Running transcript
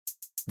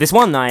This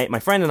one night, my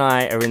friend and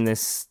I are in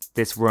this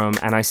room,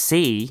 and I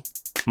see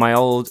my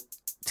old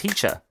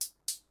teacher.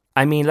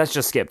 I mean, let's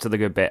just skip to the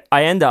good bit.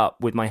 I end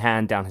up with my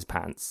hand down his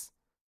pants.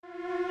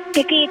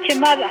 Dickie, it's your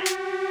mother.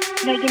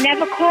 No, you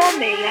never called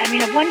me. I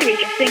mean, I wonder, is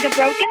your finger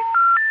broken?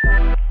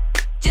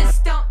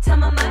 Just don't tell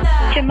my mother.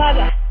 It's your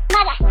mother.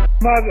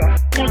 Mother.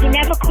 No, you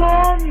never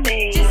called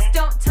me. Just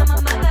don't tell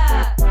my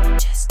mother.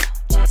 Just don't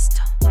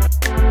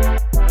tell.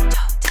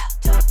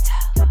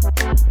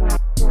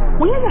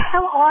 Where the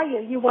hell are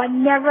you? You are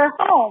never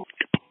home.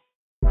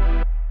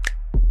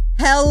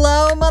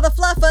 Hello, mother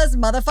fluffers,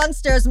 mother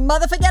funsters,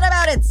 mother forget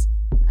about it.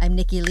 I'm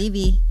Nikki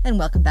Levy, and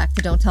welcome back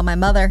to Don't Tell My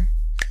Mother.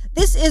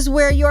 This is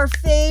where your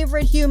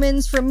favorite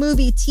humans from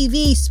movie,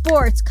 TV,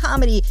 sports,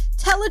 comedy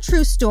tell a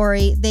true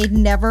story they'd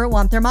never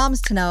want their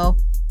moms to know,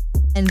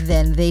 and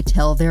then they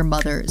tell their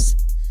mothers.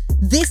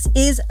 This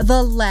is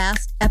the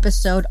last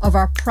episode of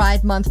our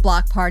Pride Month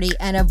block party,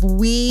 and have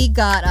we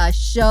got a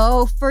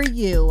show for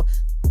you.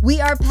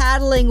 We are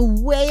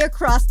paddling way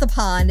across the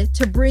pond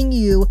to bring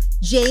you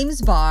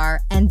James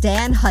Barr and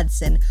Dan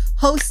Hudson,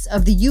 hosts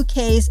of the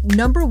UK's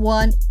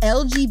 #1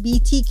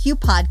 LGBTQ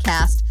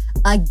podcast,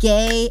 A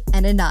Gay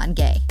and a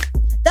Non-Gay.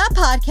 That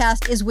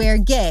podcast is where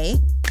gay,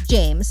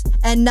 James,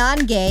 and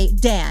non-gay,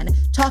 Dan,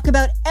 talk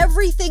about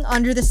everything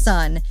under the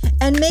sun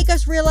and make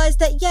us realize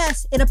that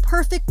yes, in a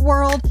perfect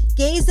world,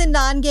 gays and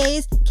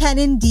non-gays can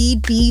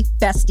indeed be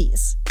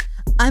besties.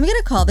 I'm going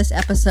to call this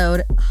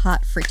episode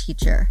Hot for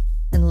Teacher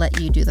and let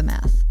you do the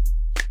math.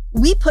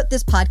 We put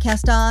this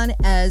podcast on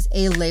as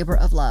a labor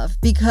of love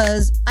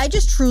because I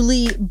just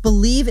truly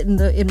believe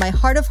in my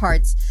heart of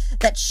hearts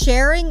that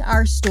sharing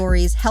our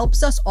stories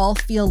helps us all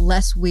feel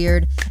less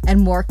weird and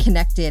more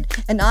connected.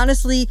 And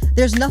honestly,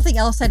 there's nothing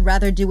else I'd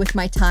rather do with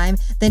my time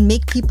than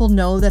make people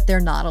know that they're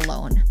not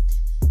alone.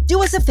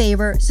 Do us a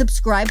favor,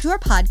 subscribe to our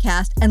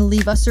podcast and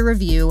leave us a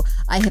review.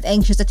 I have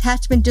anxious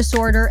attachment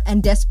disorder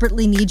and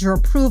desperately need your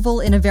approval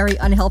in a very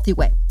unhealthy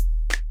way.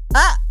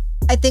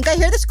 I think I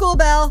hear the school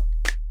bell.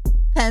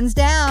 Pens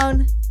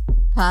down.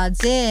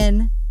 Pods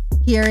in.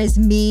 Here is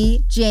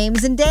me,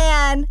 James, and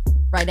Dan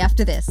right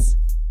after this.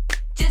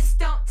 Just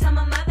don't tell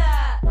my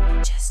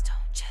mother. Just don't.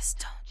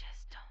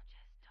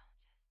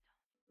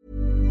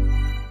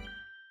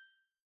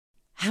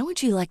 How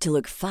would you like to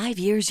look 5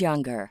 years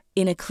younger?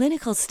 In a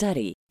clinical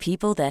study,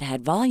 people that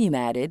had volume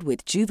added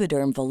with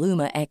Juvederm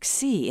Voluma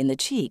XC in the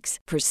cheeks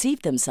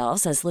perceived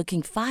themselves as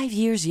looking 5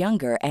 years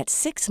younger at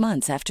 6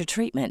 months after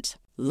treatment.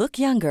 Look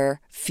younger,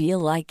 feel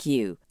like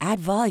you. Add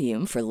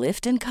volume for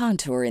lift and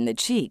contour in the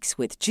cheeks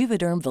with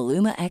Juvederm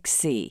Voluma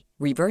XC.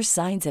 Reverse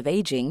signs of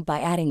aging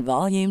by adding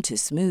volume to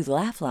smooth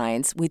laugh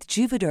lines with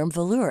Juvederm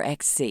Volure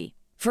XC.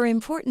 For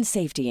important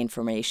safety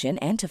information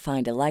and to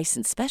find a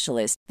licensed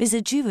specialist,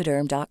 visit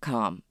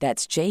Juvederm.com.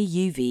 That's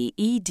JUVEDERM.com.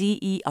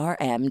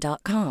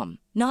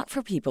 Not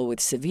for people with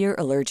severe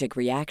allergic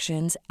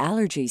reactions,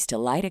 allergies to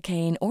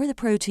lidocaine, or the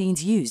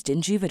proteins used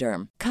in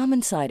Juvederm.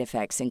 Common side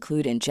effects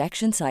include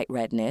injection site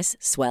redness,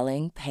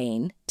 swelling,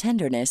 pain,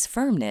 tenderness,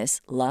 firmness,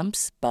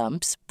 lumps,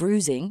 bumps,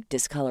 bruising,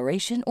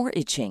 discoloration, or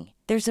itching.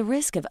 There's a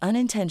risk of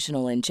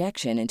unintentional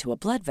injection into a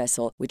blood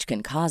vessel, which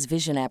can cause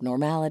vision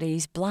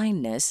abnormalities,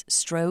 blindness,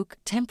 stroke,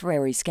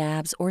 temporary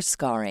scabs, or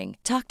scarring.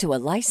 Talk to a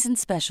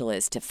licensed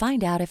specialist to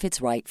find out if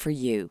it's right for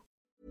you.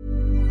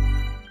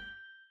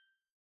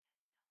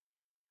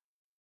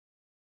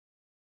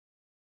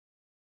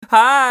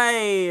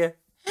 Hi!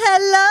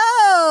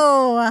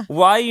 Hello!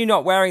 Why are you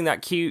not wearing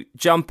that cute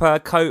jumper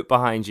coat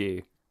behind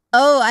you?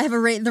 Oh, I have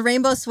the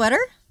rainbow sweater?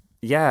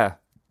 Yeah.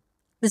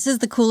 This is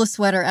the coolest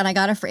sweater, and I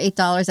got it for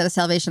 $8 at a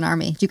Salvation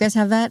Army. Do you guys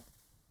have that?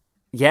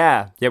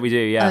 Yeah, we do,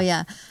 yeah. Oh,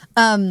 yeah.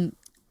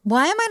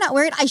 Why am I not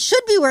wearing it? I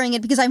should be wearing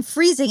it because I'm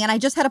freezing, and I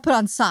just had to put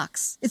on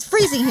socks. It's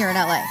freezing here in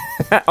LA.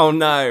 Oh,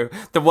 no.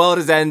 The world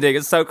is ending.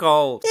 It's so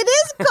cold. It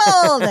is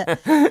cold.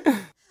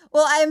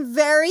 Well, I'm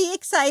very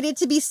excited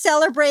to be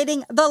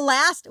celebrating the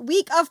last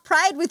week of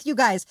Pride with you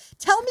guys.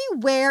 Tell me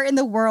where in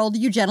the world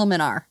you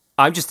gentlemen are.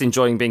 I'm just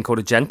enjoying being called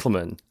a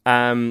gentleman.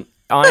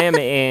 I am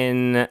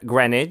in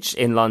Greenwich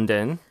in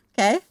London.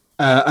 Okay.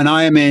 And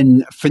I am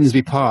in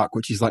Finsbury Park,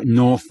 which is like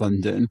North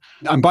London.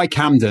 I'm by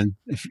Camden,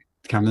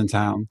 Camden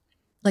Town.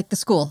 Like the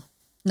school.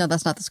 No,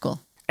 that's not the school.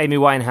 Amy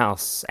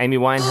Winehouse. Amy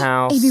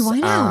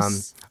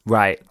Winehouse.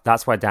 Right.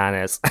 That's where Dan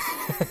is.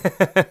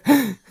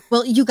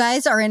 Well, you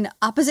guys are in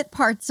opposite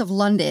parts of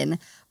London,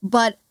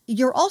 but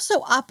you're also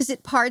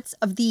opposite parts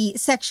of the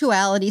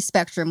sexuality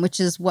spectrum, which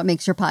is what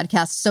makes your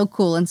podcast so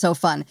cool and so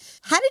fun.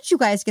 How did you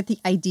guys get the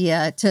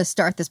idea to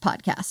start this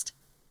podcast?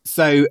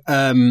 So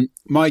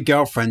my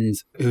girlfriend,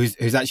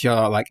 who's actually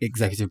our like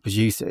executive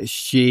producer,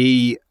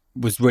 she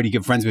was really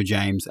good friends with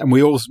James, and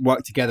we all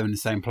worked together in the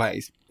same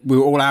place. We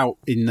were all out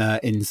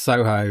in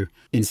Soho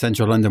in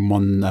central London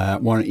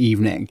one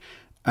evening,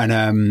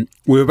 and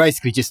we were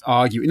basically just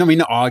arguing. I mean,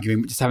 not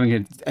arguing, but just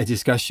having a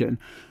discussion.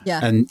 Yeah.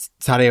 And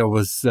Talia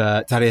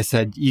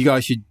said, "You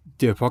guys should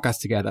do a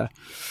podcast together."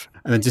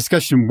 And the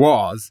discussion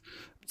was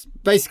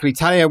basically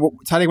Talia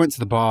went to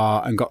the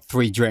bar and got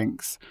 3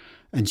 drinks,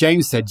 and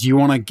James said, "Do you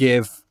want to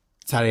give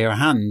Talia a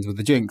hand with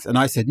the drinks. And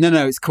I said,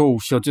 no, it's cool.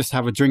 She'll just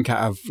have a drink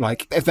out of,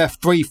 like, if they're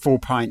 3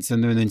 pints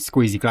and they're in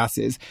squeezy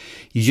glasses,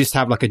 you just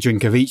have like a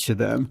drink of each of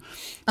them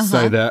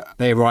so that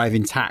they arrive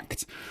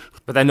intact.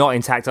 But they're not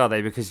intact, are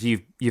they? Because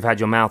you've had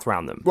your mouth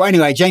around them. Well,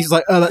 anyway, James was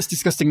like, oh, that's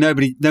disgusting.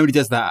 Nobody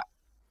does that.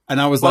 And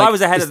I was Well, like... I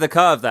was ahead of the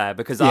curve there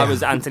because I Yeah.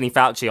 was Anthony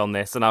Fauci on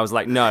this. And I was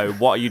like, no,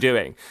 what are you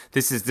doing?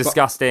 This is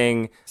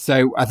disgusting.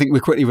 So I think we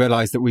quickly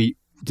realised that we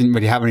didn't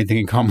really have anything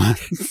in common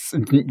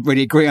and didn't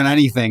really agree on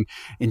anything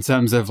in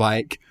terms of,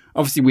 like,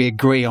 obviously we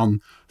agree on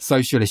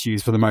social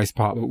issues for the most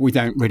part, but we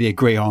don't really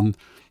agree on,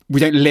 we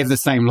don't live the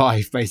same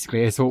life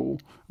basically at all.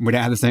 We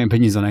don't have the same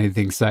opinions on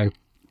anything. So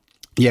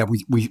yeah,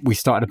 we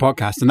started a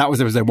podcast, and that was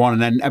episode 1.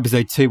 And then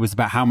episode 2 was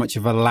about how much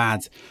of a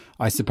lad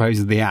I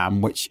supposedly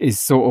am, which is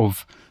sort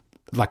of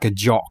like a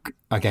jock,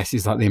 I guess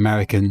is like the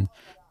American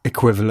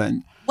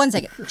equivalent. 1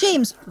 second.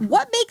 James,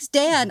 what makes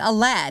Dan a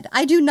lad?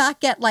 I do not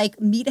get like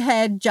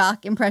meathead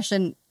jock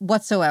impression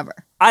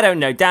whatsoever. I don't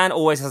know. Dan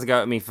always has a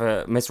go at me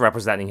for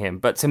misrepresenting him.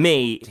 But to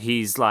me,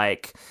 he's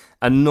like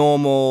a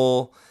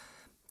normal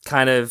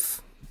kind of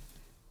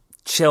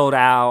chilled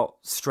out,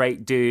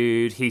 straight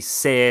dude. He's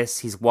cis,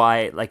 he's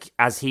white. Like,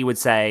 as he would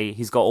say,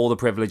 he's got all the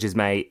privileges,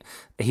 mate.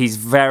 He's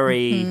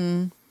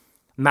very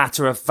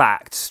matter of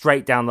fact,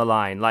 straight down the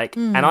line. Like,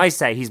 and I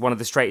say he's one of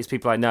the straightest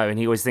people I know, and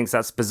he always thinks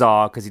that's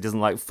bizarre because he doesn't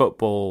like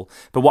football.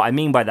 But what I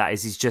mean by that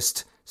is he's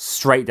just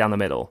straight down the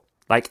middle.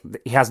 Like,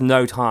 he has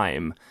no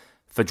time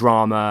for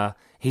drama.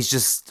 It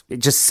just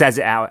says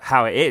it out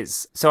how it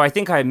is. So I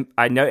think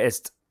I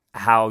noticed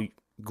how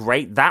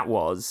great that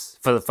was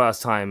for the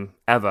first time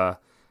ever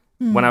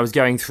when I was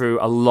going through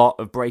a lot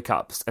of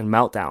breakups and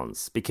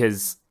meltdowns,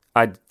 because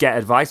I'd get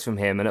advice from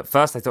him, and at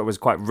first I thought it was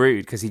quite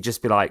rude because he'd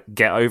just be like,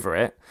 get over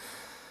it.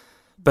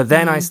 But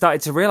then I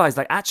started to realize,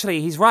 like,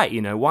 actually, he's right.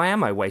 You know, why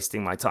am I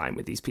wasting my time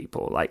with these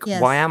people? Like,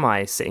 Yes. why am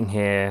I sitting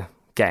here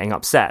getting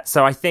upset?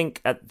 So I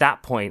think at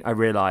that point, I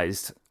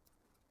realized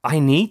I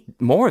need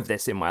more of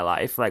this in my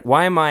life. Like,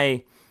 why am I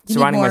You need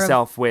surrounding more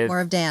myself of, with...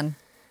 more of Dan.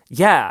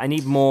 Yeah, I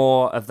need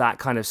more of that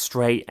kind of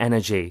straight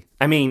energy.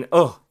 I mean,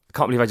 I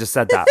can't believe I just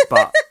said that,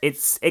 but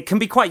it can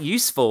be quite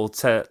useful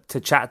to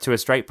chat to a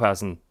straight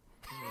person.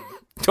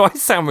 Do I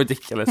sound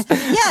ridiculous?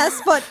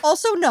 Yes, but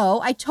also no,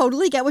 I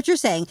totally get what you're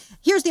saying.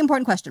 Here's the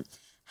important question.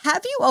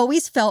 Have you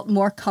always felt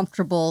more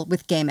comfortable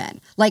with gay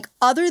men? Like,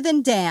 other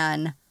than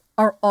Dan,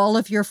 are all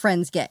of your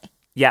friends gay?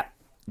 Yeah.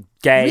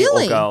 Gay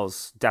Really? or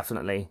girls,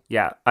 definitely.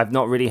 Yeah. I've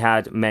not really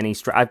had many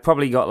straight... I've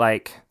probably got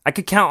like... I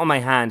could count on my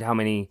hand how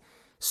many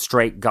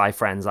straight guy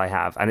friends I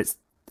have. And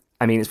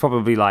it's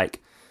probably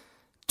like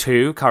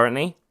 2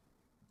 currently.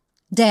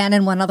 Dan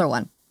and one other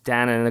one.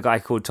 Dan and a guy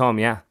called Tom,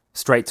 yeah.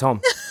 Straight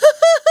Tom.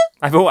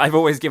 I've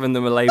always given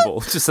them a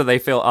label just so they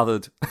feel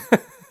othered.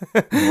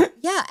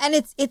 Yeah, and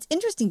it's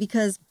interesting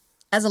because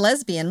as a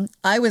lesbian,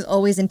 I was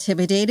always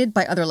intimidated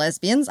by other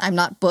lesbians. I'm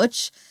not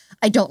butch.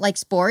 I don't like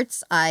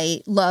sports.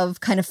 I love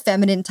kind of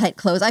feminine tight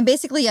clothes. I'm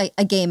basically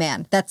a gay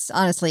man. That's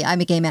honestly,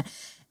 I'm a gay man.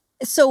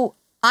 So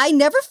I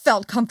never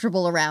felt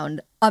comfortable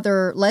around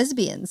other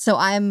lesbians. So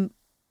I'm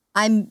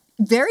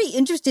very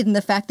interested in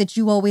the fact that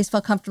you always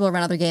felt comfortable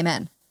around other gay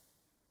men.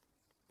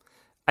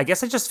 I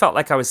guess I just felt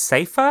like I was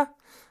safer.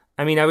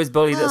 I mean, I was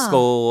bullied at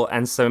school,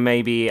 and so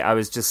maybe I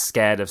was just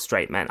scared of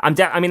straight men.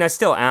 I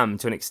still am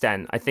to an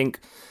extent. I think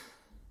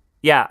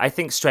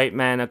straight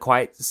men are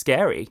quite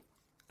scary.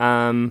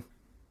 You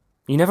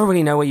never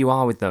really know where you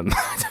are with them.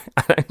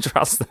 I don't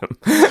trust them.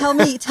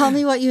 Tell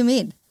me what you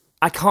mean.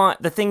 I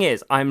can't. The thing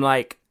is, I'm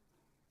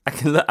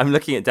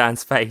looking at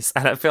Dan's face,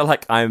 and I feel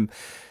like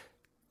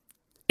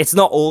it's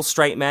not all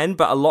straight men,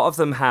 but a lot of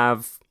them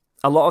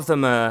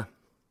are.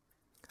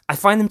 I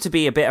find them to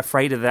be a bit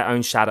afraid of their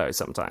own shadow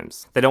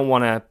sometimes.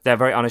 They're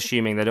very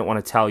unassuming. They don't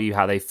want to tell you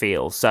how they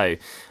feel. So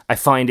I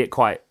find it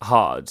quite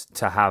hard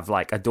to have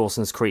like a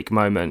Dawson's Creek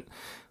moment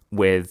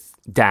with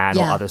Dan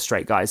or other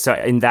straight guys. So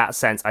in that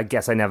sense, I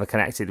guess I never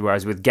connected.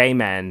 Whereas with gay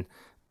men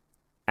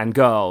and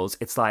girls,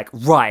 it's like,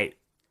 right,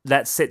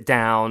 let's sit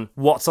down.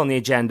 What's on the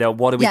agenda?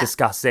 What are we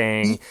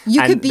discussing? You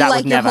and could be that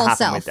like would your never whole happen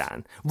self. with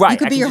Dan. Right. You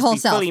could be your whole be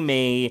self. fully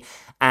me,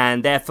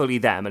 and they're fully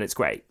them, and it's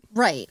great.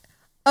 Right.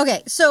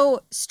 Okay,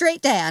 so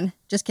straight Dan,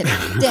 just kidding.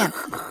 Dan,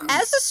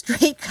 as a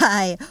straight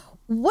guy,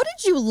 what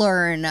did you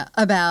learn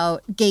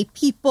about gay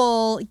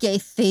people, gay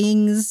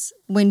things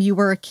when you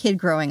were a kid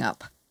growing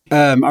up?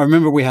 I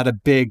remember we had a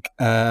big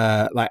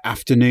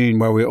afternoon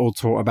where we all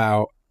taught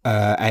about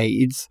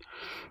AIDS.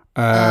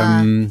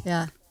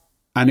 Yeah.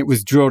 And it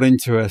was drilled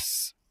into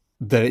us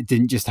that it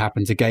didn't just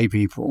happen to gay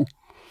people.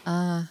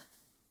 And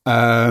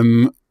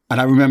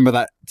I remember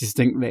that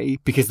distinctly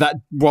because that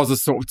was a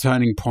sort of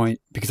turning point,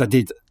 because I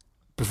did,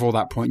 before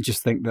that point,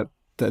 just think that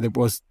it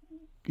was,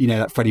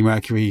 that Freddie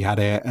Mercury had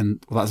it,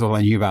 and that's all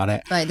I knew about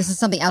it. Right, this is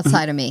something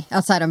outside of me,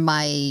 outside of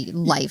my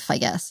life, I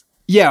guess.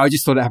 Yeah, I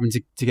just thought it happened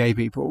to gay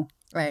people.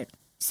 Right.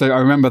 So I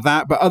remember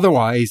that, but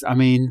otherwise, I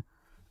mean,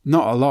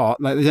 not a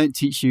lot. Like, they don't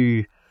teach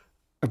you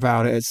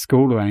about it at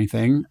school or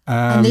anything.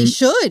 And they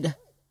should.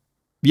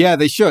 Yeah,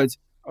 they should.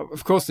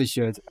 Of course they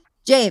should.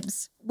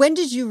 James, when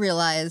did you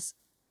realize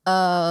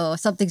oh,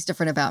 something's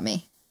different about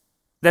me.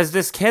 There's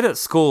this kid at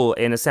school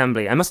in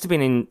assembly. I must have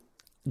been in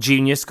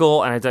junior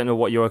school, and I don't know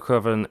what your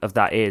equivalent of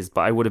that is,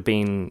 but I would have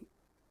been...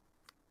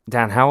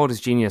 Dan, how old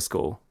is junior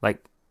school?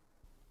 Like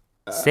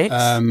 6?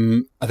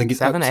 I think it's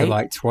 7, up to 8?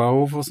 like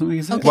 12 or something,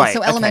 is it? Okay, Right, so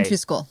okay. elementary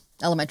school.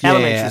 Elementary. Yeah,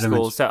 Elementary yeah, school.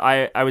 elementary. So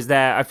I was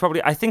there.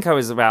 I think I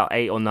was about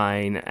 8 or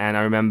 9, and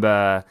I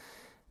remember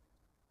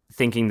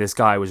thinking this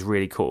guy was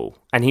really cool.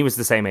 And he was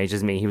the same age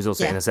as me. He was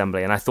also Yeah. in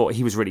assembly, and I thought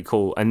he was really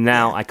cool. And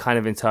now I kind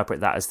of interpret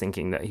that as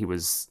thinking that he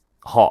was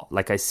hot.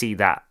 Like I see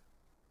that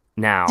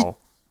now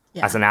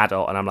Yeah. as an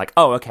adult, and I'm like,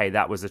 oh, okay,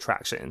 that was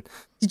attraction.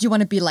 Did you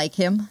want to be like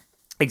him?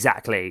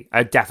 Exactly.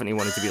 I definitely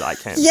wanted to be like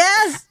him.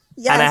 Yes.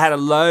 Yes. And I had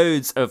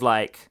loads of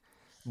like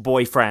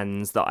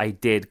boyfriends that I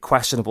did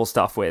questionable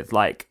stuff with.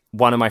 Like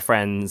one of my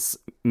friends,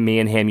 me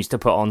and him used to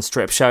put on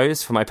strip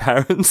shows for my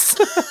parents.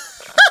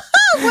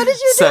 What did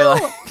you do? So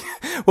like,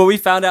 well, we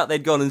found out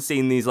they'd gone and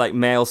seen these like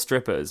male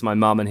strippers, my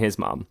mum and his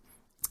mum.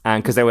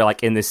 And because they were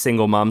like in this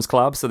single mums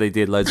club, so they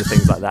did loads of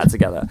things like that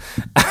together.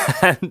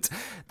 And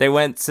they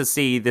went to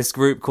see this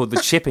group called the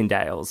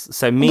Chippendales.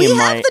 So me we and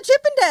have my... the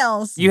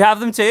Chippendales. You have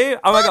them too?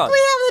 Oh my Fuck, God.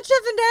 we have the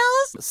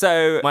Chippendales.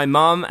 So my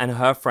mum and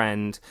her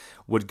friend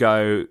would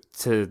go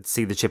to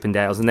see the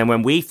Chippendales, and then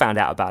when we found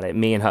out about it,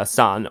 me and her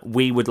son,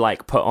 we would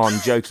like put on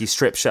jokey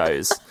strip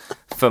shows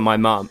for my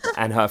mum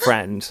and her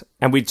friend,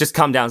 and we'd just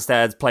come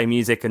downstairs, play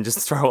music, and just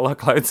throw all our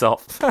clothes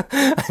off.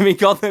 I mean,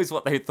 God knows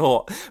what they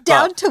thought.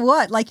 Down but to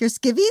what? Like your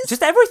skivvies?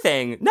 just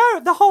everything. No,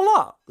 the whole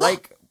lot.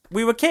 Like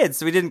we were kids,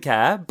 so we didn't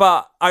care.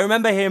 But I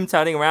remember him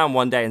turning around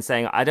one day and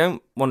saying, "I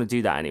don't want to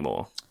do that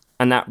anymore,"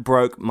 and that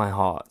broke my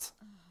heart.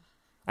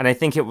 And I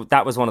think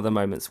that was one of the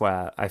moments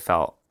where I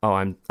felt, oh,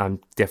 I'm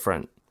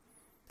different.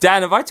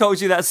 Dan, have I told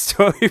you that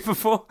story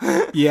before?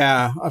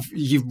 Yeah,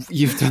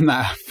 you've done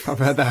that. I've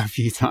heard that a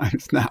few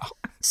times now.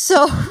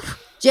 So,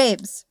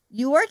 James,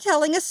 you are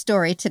telling a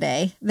story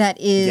today that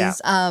is Yeah.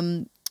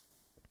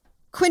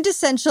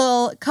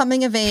 Quintessential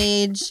coming of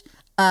age,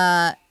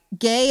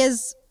 gay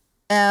as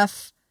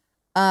F.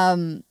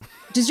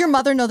 Does your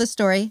mother know the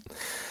story?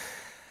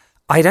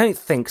 I don't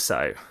think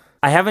so.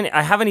 I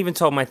haven't even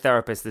told my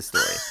therapist this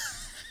story.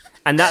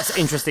 And that's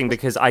interesting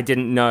because I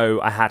didn't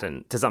know I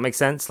hadn't. Does that make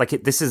sense? Like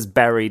this is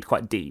buried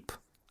quite deep.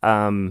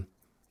 But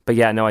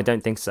yeah, no, I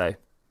don't think so.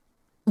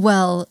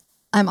 Well,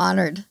 I'm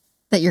honored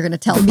that you're going to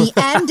tell me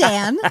and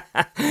Dan.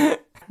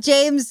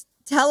 James,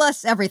 tell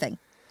us everything.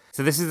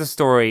 So this is the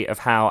story of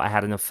how I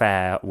had an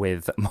affair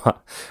with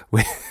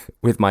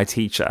my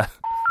teacher.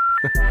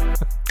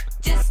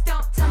 Just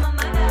don't tell my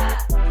mother.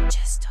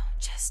 Just don't.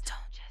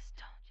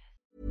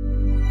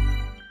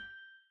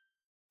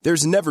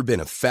 There's never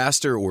been a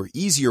faster or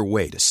easier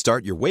way to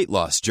start your weight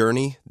loss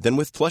journey than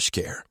with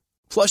PlushCare.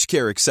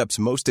 PlushCare accepts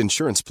most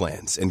insurance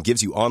plans and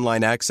gives you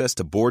online access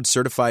to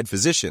board-certified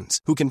physicians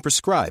who can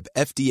prescribe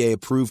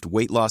FDA-approved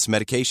weight loss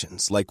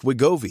medications like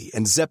Wegovy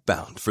and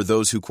Zepbound for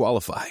those who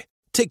qualify.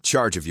 Take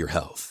charge of your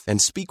health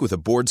and speak with a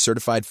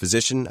board-certified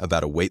physician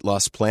about a weight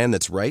loss plan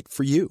that's right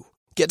for you.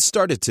 Get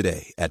started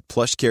today at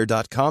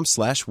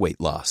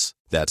plushcare.com/weight-loss.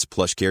 That's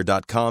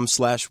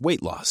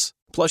plushcare.com/weight-loss.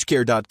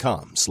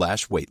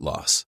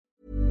 plushcare.com/weight-loss.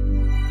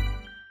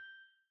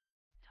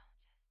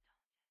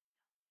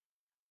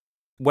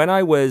 When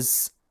I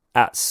was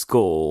at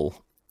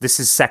school, this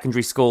is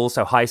secondary school,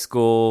 so high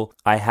school,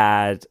 I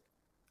had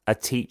a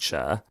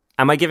teacher.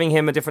 Am I giving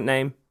him a different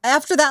name?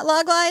 After that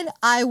logline,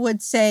 I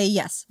would say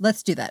yes.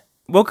 Let's do that.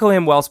 We'll call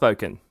him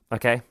Well-Spoken,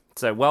 okay?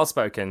 So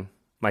Well-Spoken,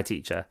 my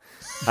teacher.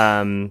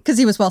 Because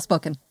he was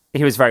well-spoken.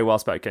 He was very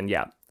well-spoken,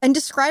 yeah. And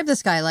describe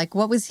this guy. Like,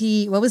 what was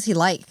he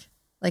like?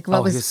 Like,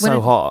 what was... He was what so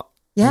did- hot.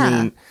 Yeah. I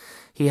mean,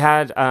 he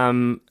had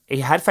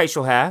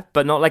facial hair,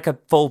 but not like a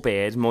full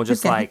beard, more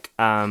just Okay. like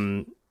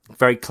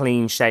very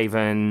clean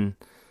shaven,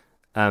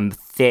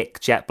 thick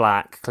jet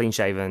black, clean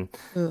shaven,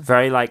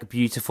 very like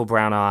beautiful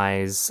brown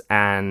eyes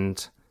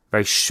and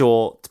very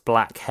short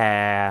black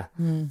hair.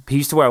 He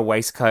used to wear a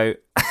waistcoat.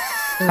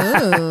 Ooh,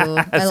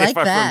 I As like if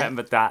I that.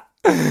 remembered that.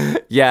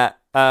 Yeah.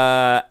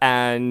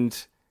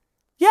 And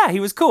yeah, he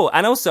was cool.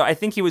 And also, I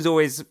think he was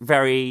always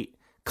very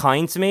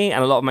kind to me,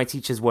 and a lot of my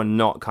teachers were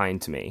not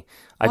kind to me.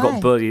 I Why?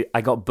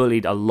 got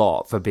bullied a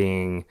lot for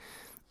being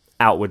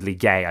outwardly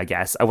gay, I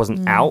guess. I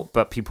wasn't out,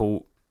 but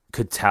people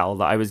could tell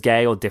that I was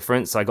gay or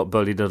different, so I got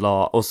bullied a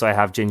lot. Also, I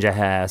have ginger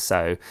hair,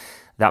 so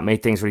that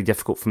made things really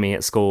difficult for me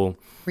at school.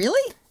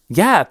 Really?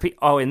 Yeah.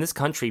 In this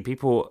country,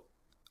 people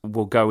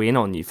will go in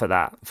on you for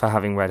that, for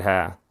having red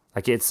hair.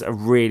 Like, it's a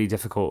really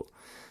difficult.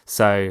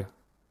 So,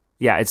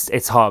 yeah,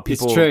 it's hard.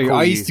 People It's true. call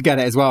I you- used to get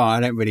it as well. I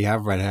don't really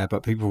have red hair,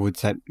 but people would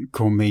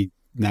call me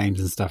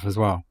names and stuff as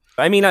well.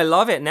 I mean, I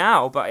love it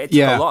now, but it took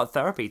Yeah. a lot of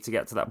therapy to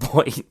get to that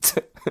point.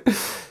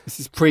 This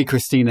is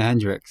pre-Christina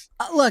Hendricks.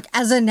 Look,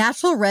 as a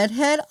natural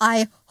redhead,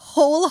 I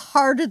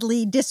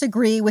wholeheartedly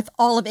disagree with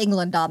all of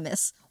England on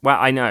this. Well,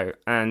 I know.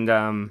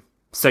 And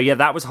so, yeah,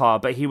 that was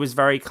hard, but he was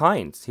very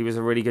kind. He was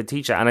a really good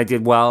teacher, and I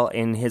did well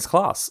in his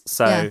class.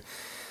 So,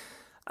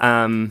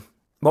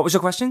 what was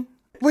your question?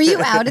 Were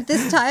you out at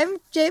this time,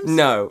 James?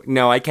 No,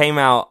 I came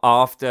out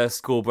after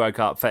school broke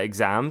up for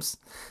exams,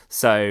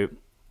 so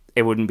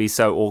it wouldn't be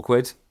so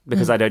awkward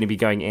because I'd only be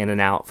going in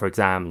and out for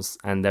exams,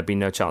 and there'd be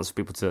no chance for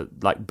people to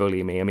like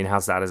bully me. I mean, how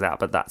sad is that?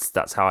 But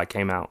that's how I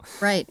came out.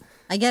 Right.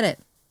 I get it.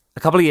 A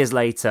couple of years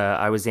later,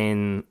 I was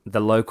in the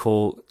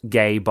local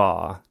gay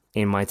bar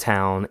in my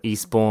town,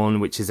 Eastbourne,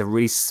 which is a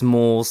really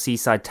small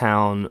seaside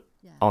town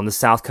on the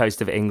south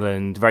coast of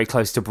England, very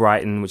close to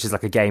Brighton, which is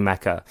like a gay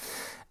mecca.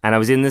 And I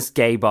was in this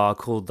gay bar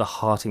called the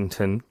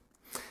Hartington.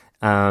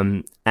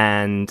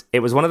 And it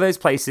was one of those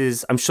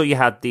places, I'm sure you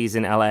had these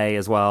in LA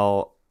as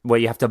well, where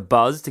you have to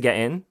buzz to get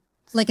in.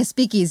 Like a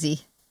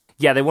speakeasy.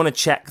 Yeah, they want to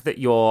check that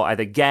you're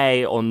either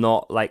gay or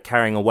not, like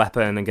carrying a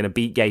weapon and going to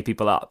beat gay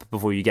people up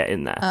before you get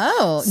in there.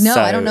 Oh, no,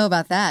 So- I don't know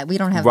about that. We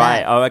don't have Right.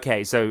 that. Oh,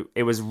 okay. So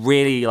it was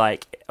really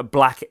like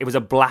it was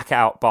a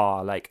blackout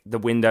bar. Like the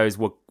windows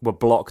were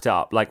blocked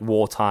up like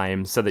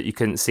wartime so that you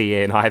couldn't see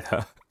in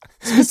either.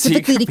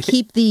 Specifically to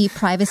keep the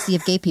privacy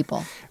of gay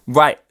people.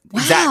 Right.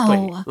 Exactly.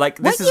 Wow. Like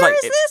this What is year like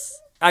is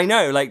this? I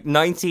know, like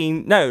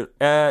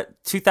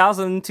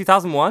 2000,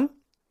 2001.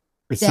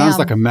 It sounds Damn.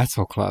 like a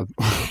metal club.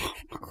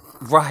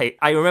 Right.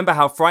 I remember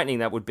how frightening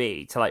that would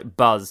be to like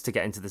buzz to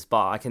get into this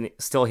bar. I can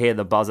still hear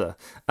the buzzer.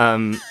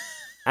 And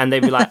they'd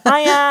be like,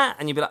 hiya.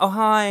 And you'd be like, oh,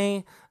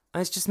 hi.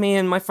 It's just me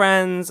and my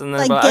friends. And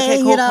then Like they'd be like, okay,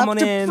 gaying cool, it up come on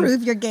to in.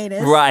 prove your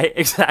gayness. Right,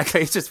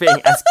 exactly. Just being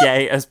as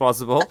gay as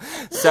possible.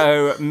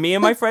 So me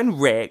and my friend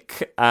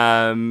Rick,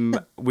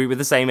 we were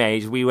the same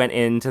age. We went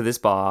into this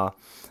bar,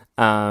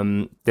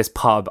 this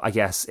pub, I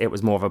guess it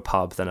was more of a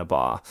pub than a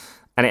bar.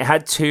 And it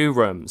had two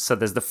rooms. So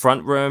there's the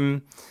front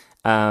room,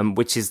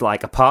 which is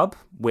like a pub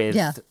with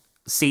Yeah.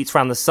 seats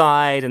around the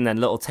side and then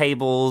little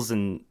tables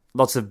and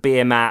lots of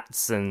beer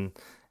mats and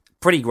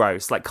pretty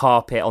gross, like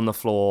carpet on the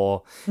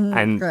floor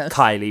and gross.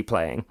 Kylie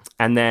playing.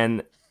 And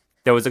then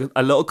there was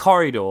a little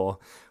corridor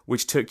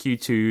which took you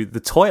to the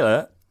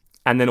toilet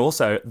and then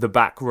also the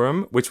back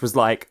room, which was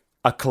like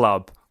a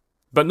club,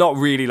 but not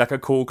really like a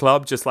cool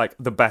club, just like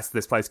the best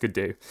this place could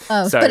do.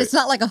 Oh, So but it's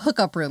not like a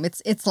hookup room.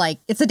 It's like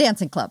it's a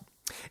dancing club.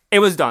 it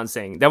was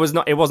dancing.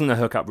 It wasn't a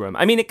hookup room.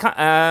 I mean,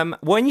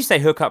 when you say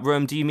hookup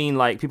room, do you mean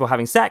like people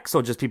having sex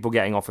or just people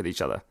getting off with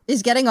each other?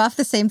 Is getting off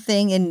the same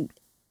thing in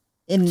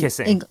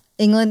Kissing.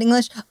 England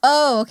English?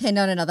 Oh, okay.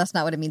 No, that's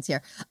not what it means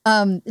here.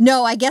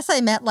 No, I guess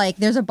I meant like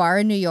there's a bar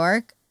in New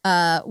York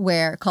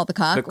where called the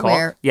Cock. The cock?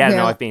 Where,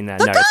 No, I've been there.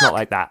 The No, it's not Cock!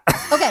 like that.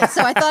 Okay,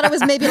 so I thought it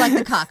was maybe like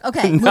the Cock.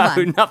 Okay, move No,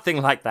 on.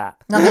 nothing like that.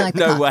 Nothing like the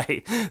No Cock.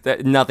 way.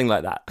 Nothing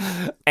like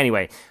that.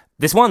 Anyway,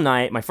 this one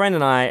night, my friend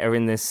and I are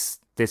in this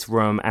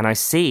room, and I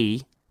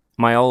see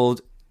my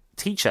old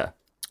teacher,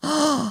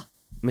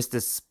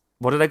 Mr.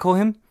 What did I call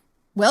him?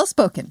 Well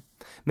spoken.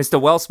 Mr.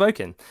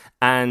 Well-Spoken.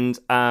 And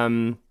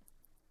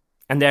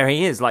there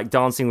he is, like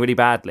dancing really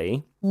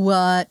badly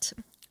What?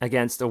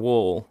 against a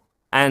wall.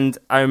 And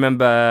I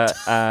remember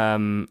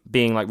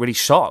being like really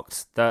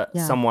shocked that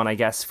Yeah. someone, I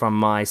guess, from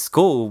my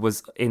school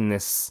was in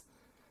this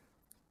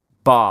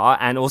bar,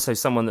 and also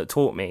someone that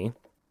taught me.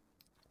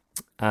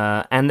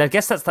 And I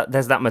guess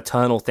there's that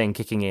maternal thing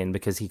kicking in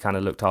because he kind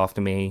of looked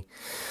after me.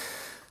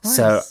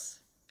 So Course.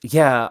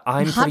 yeah,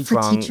 I'm Hot pretty for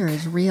drunk. teacher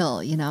is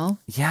real, you know?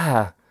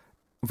 Yeah,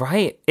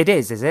 right. It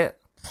is it?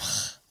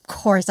 Of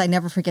course, I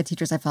never forget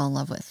teachers I fell in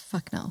love with.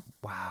 Fuck no.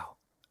 Wow.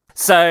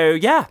 So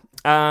yeah,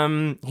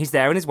 he's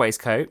there in his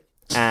waistcoat,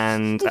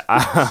 and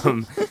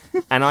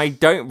and I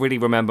don't really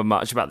remember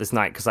much about this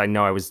night because I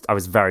know I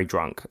was very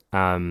drunk.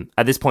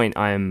 At this point,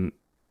 I'm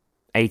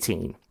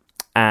 18,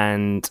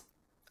 and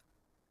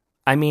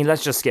I mean,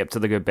 let's just skip to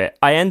the good bit.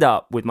 I end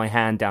up with my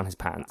hand down his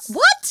pants,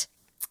 What?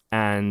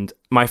 and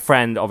my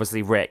friend,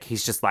 obviously Rick,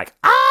 he's just like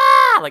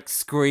like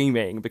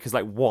screaming because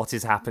like what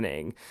is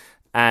happening,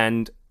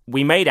 and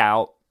we made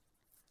out,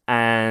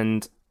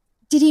 and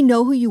Did he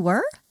know who you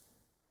were?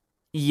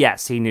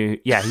 yes, he knew.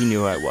 Yeah, he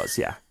knew who it was.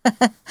 Yeah,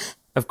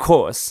 of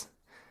course.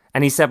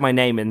 And he said my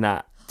name in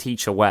that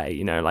teacher way,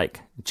 you know, like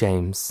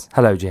James.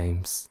 Hello,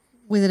 James.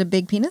 Was it a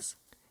big penis?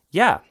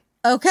 Yeah.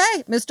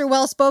 Okay, Mr.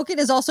 Well Spoken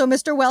is also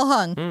Mr. Well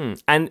Hung.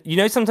 And you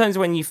know, sometimes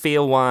when you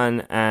feel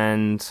one,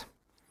 and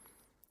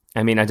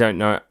I mean, I don't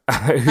know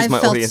who's I've my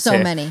felt audience so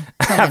here. many.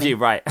 So Have many. you?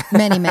 Right.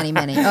 Many, many,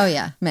 many. Oh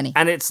yeah, many.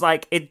 And it's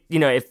like it. You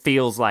know, it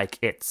feels like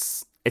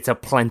it's a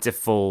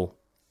plentiful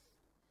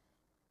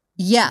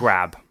Yeah.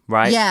 grab,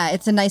 right? Yeah,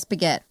 it's a nice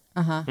baguette.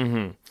 Uh-huh.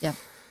 Mm-hmm. Yeah.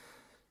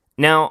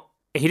 Now,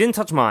 he didn't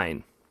touch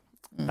mine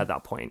at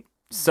that point.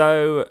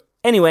 So,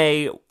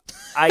 anyway,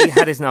 I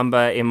had his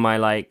number in my,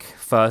 like,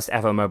 first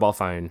ever mobile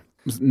phone.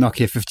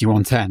 Nokia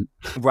 5110.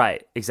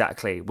 Right,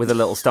 exactly, with a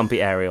little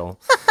stumpy aerial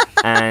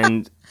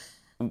and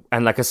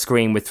like a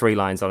screen with 3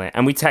 lines on it.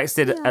 And we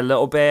texted a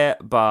little bit,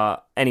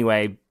 but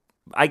anyway,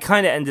 I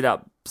kind of ended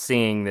up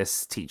seeing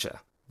this teacher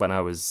when I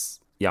was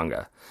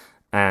younger.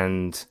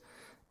 And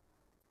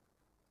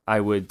I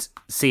would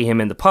see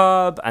him in the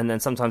pub, and then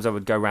sometimes I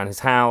would go around his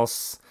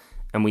house,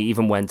 and we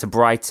even went to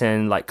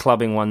Brighton, like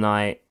clubbing one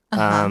night.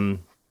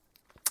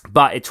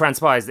 But it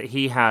transpires that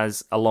he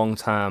has a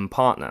long-term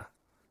partner.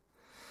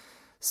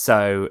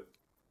 So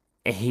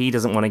he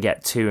doesn't want to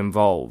get too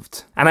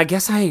involved. And I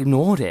guess I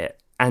ignored it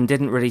and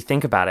didn't really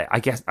think about it. I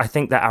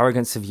think the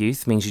arrogance of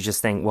youth means you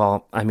just think,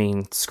 well, I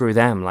mean, screw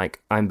them, like,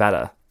 I'm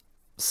better.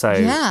 So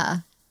Yeah.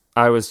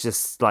 I was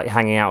just like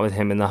hanging out with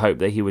him in the hope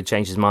that he would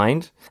change his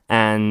mind.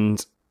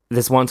 And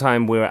this one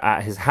time we were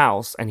at his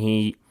house, and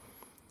he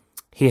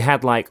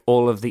had like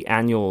all of the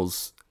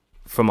annuals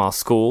from our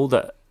school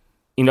that,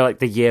 you know, like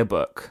the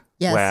yearbook.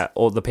 Yes. Where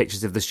all the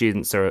pictures of the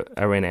students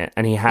are in it.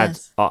 And he had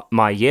Yes.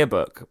 my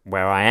yearbook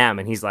where I am.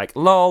 And he's like,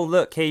 lol,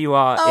 look, here you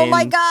are Oh in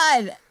my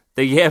God.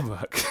 the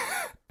yearbook.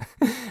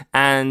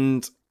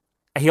 And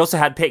he also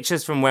had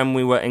pictures from when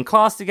we were in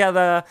class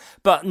together,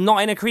 but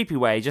not in a creepy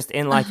way, just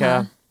in like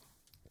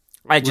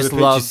I just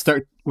love...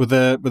 With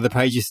the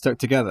pages stuck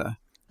together.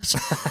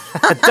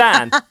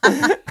 Dan.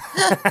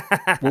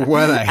 Well,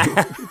 were they?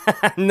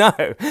 No.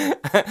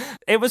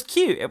 It was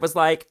cute. It was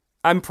like,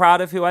 I'm proud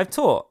of who I've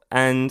taught,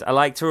 and I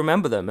like to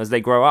remember them as they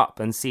grow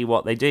up and see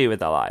what they do with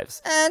their lives.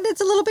 And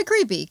it's a little bit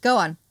creepy. Go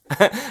on.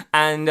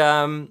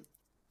 And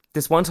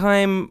this one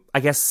time, I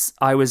guess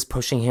I was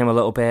pushing him a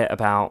little bit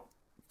about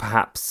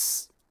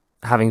perhaps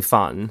having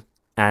fun.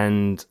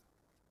 And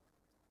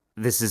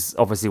this is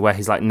obviously where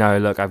he's like, no,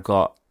 look, I've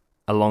got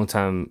a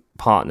long-term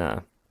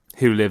partner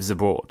who lives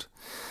abroad.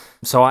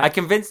 So I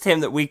convinced him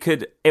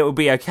that it would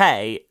be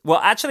okay. Well,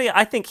 actually,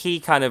 I think he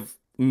kind of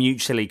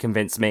mutually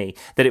convinced me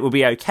that it would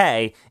be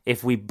okay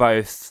if we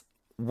both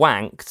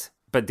wanked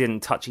but didn't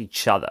touch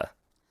each other.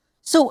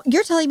 So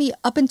you're telling me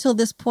up until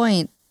this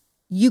point,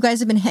 you guys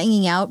have been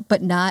hanging out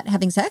but not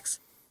having sex?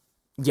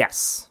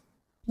 Yes.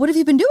 What have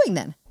you been doing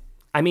then?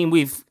 I mean,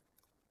 we've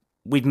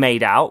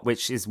made out,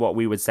 which is what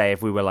we would say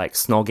if we were like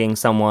snogging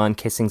someone,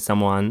 kissing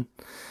someone.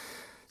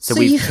 So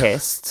we've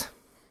kissed.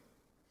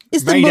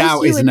 Is the Made most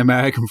out you is would- an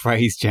American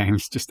phrase,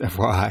 James, just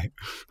FYI.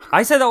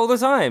 I say that all the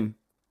time.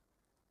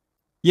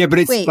 Yeah, but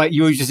it's Wait. like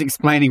you were just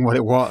explaining what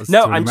it was.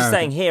 No, to an I'm just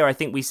American. saying here, I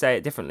think we say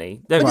it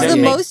differently. Don't, Was Right. don't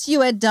the make- most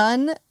you had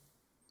done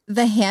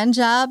the hand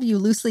job you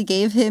loosely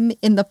gave him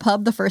in the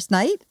pub the first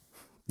night?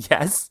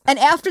 Yes. And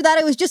after that,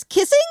 it was just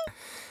kissing?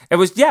 It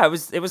was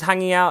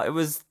hanging out. It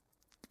was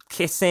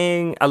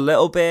kissing a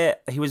little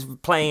bit. He was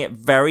playing it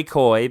very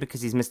coy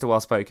because he's Mr.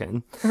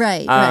 Well-Spoken.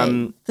 Right,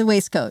 Um, right. The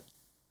waistcoat.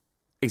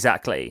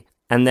 Exactly.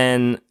 And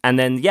then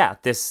yeah,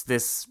 this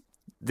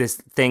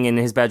thing in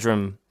his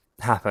bedroom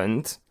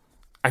happened.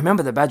 I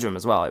remember the bedroom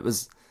as well. It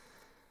was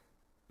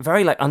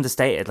very like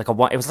understated. It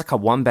was like a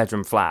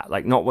 1-bedroom flat,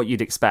 like not what you'd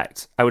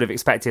expect. I would have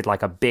expected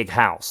like a big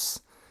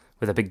house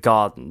with a big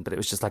garden, but it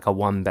was just like a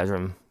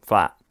 1-bedroom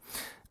flat.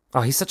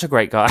 Oh, he's such a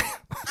great guy.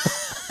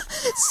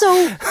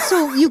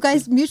 So you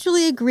guys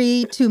mutually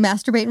agree to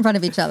masturbate in front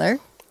of each other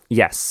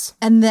Yes.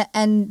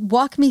 and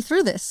walk me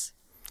through this.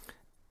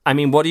 I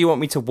mean, what do you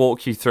want me to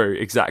walk you through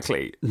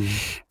exactly?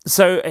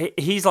 So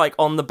he's like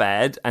on the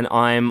bed and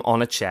I'm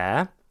on a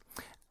chair,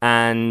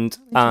 and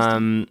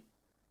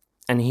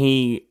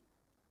he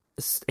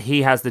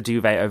has the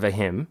duvet over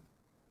him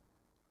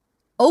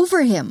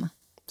Over him.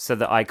 so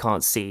that I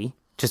can't see,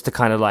 just to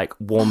kind of like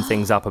warm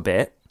things up a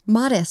bit.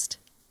 Modest.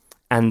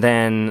 And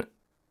then,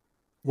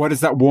 What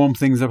does that warm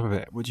things up a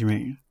bit? What do you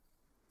mean?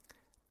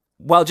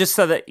 well, just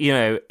so that, you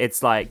know,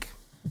 it's like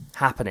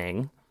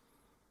happening,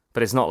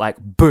 but it's not like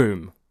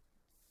boom.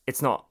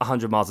 It's not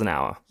 100 miles an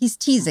hour. He's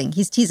teasing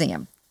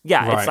him.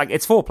 Yeah, Right. it's like,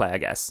 it's foreplay, I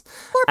guess.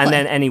 Foreplay. And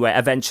then anyway,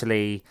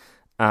 eventually,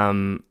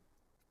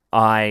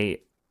 I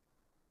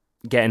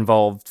get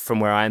involved from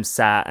where I'm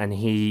sat, and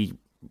he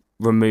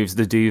removes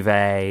the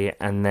duvet,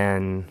 and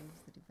then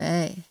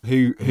Hey.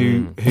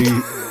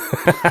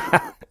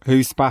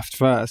 Who spaffed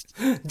first?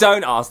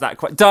 don't ask that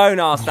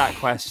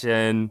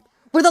question.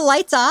 Were the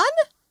lights on?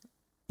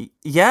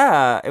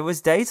 Yeah, it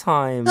was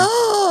daytime.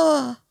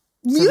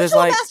 Mutual there's,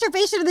 like-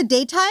 masturbation in the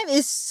daytime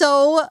is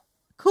so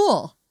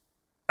cool.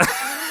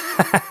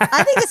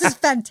 I think this is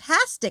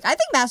fantastic. I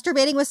think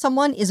masturbating with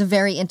someone is a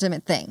very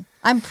intimate thing.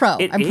 I'm pro.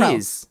 It I'm pro.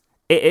 is.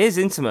 It is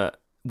intimate.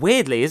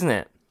 Weirdly, isn't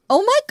it?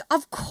 Oh my!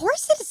 Of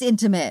course it is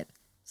intimate.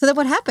 So then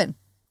what happened?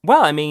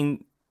 Well, I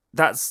mean,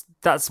 that's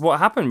what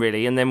happened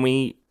really, and then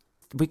we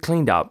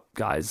cleaned up,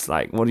 guys.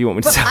 Like, what do you want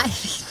me to But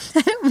say?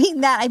 I don't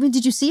mean that. I mean,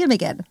 did you see him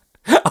again?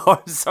 Oh,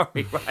 I'm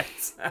sorry,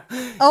 right.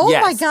 Oh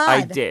yes, my God.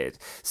 I did.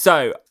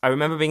 So I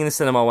remember being in the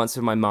cinema once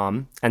with my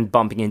mum and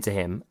bumping into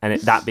him,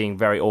 and that being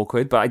very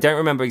awkward, but I don't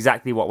remember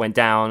exactly what went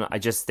down. I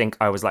just think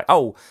I was like,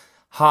 oh,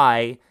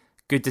 hi,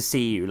 good to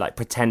see you, like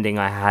pretending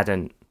I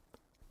hadn't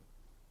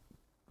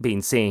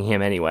been seeing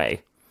him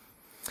anyway.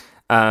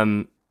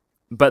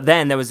 But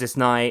then there was this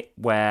night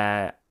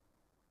where,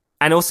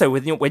 and also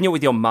when you're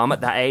with your mum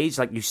at that age,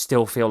 like you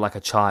still feel like a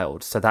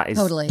child. So that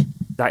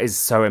is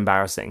so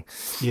embarrassing.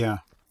 Yeah.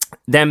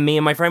 Then me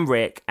and my friend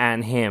Rick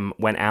and him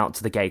went out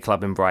to the gay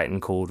club in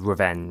Brighton called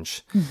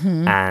Revenge.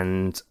 Mm-hmm.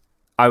 And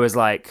I was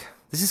like,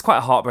 this is quite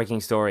a heartbreaking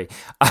story,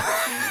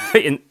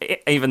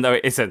 even though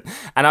it isn't.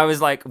 And I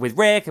was like with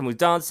Rick and we're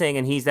dancing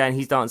and he's there and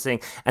he's dancing.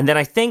 And then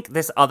I think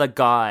this other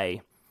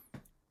guy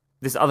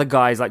is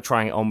like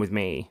trying it on with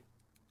me.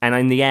 And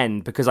in the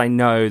end, because I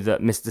know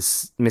that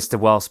Mr.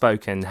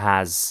 Well-Spoken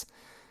has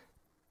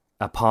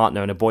a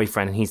partner and a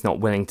boyfriend and he's not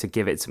willing to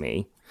give it to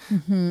me,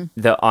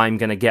 that I'm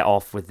going to get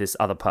off with this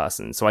other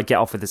person. So I get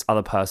off with this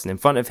other person in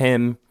front of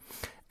him,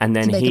 and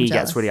then he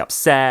gets really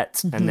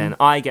upset, and then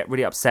I get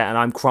really upset, and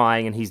I'm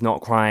crying and he's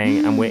not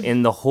crying, and we're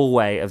in the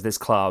hallway of this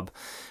club,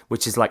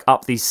 which is like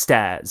up these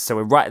stairs. So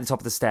we're right at the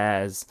top of the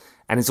stairs,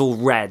 and it's all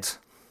red.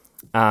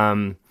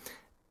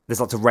 There's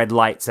lots of red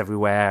lights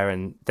everywhere,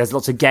 and there's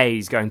lots of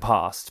gays going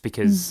past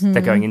because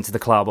they're going into the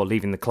club or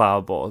leaving the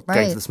club or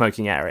going to the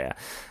smoking area.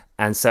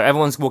 And so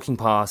everyone's walking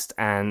past,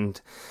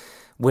 and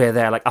we're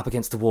there like up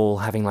against the wall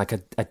having like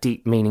a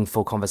deep,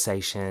 meaningful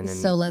conversation. And,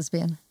 So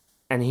lesbian.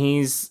 And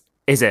is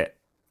it?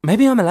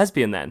 Maybe I'm a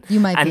lesbian then. You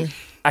might be.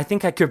 I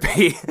think I could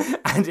be.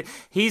 And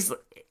he's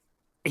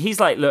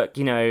like, look,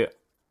 you know,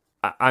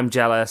 I'm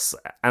jealous.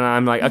 And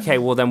I'm like, okay,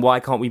 well then why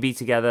can't we be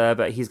together?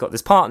 But he's got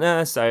this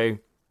partner, so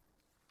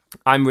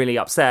I'm really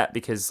upset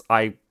because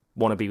I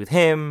want to be with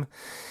him.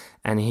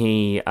 And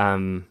he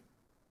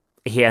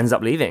ends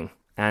up leaving.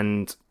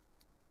 And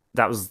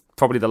that was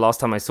probably the last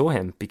time I saw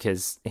him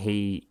because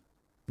he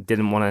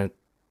didn't want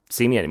to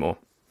see me anymore.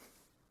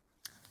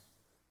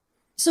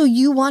 So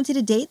you wanted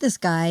to date this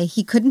guy.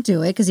 He couldn't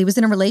do it because he was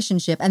in a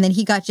relationship. And then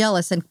he got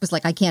jealous and was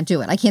like, I can't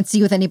do it. I can't see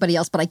you with anybody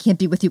else, but I can't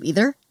be with you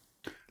either.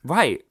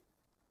 Right.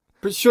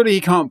 But surely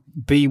he can't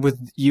be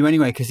with you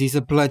anyway because he's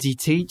a bloody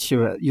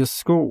teacher at your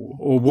school,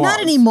 or what?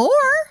 Not anymore.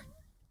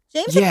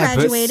 James had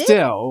graduated. But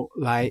still,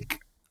 like...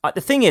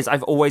 The thing is,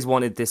 I've always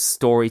wanted this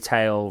story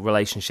tale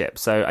relationship.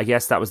 So I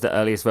guess that was the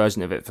earliest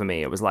version of it for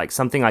me. It was like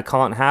something I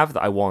can't have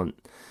that I want.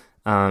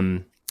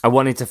 I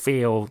wanted to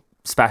feel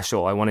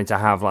special. I wanted to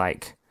have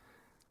like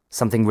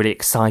something really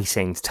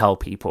exciting to tell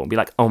people and be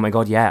like, oh my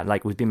God, yeah,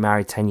 like we've been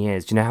married 10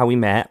 years. Do you know how we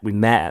met? We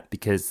met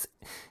because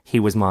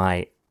he was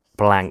my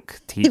blank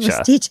teacher. He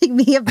was teaching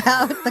me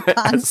about the at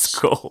conch.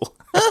 school.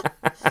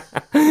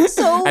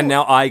 So, And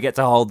now I get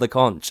to hold the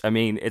conch. I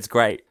mean, it's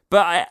great.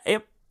 But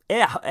it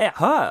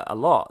hurt a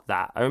lot,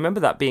 that. I remember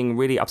that being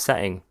really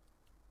upsetting.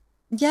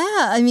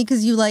 yeah, I mean,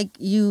 because you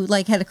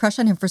had a crush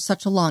on him for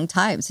such a long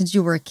time, since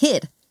you were a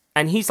kid.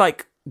 And he's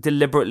like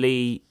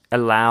deliberately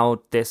allowed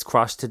this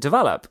crush to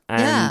develop.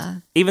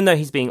 And even though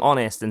he's being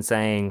honest and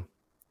saying,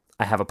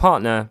 I have a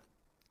partner,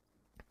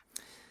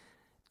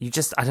 you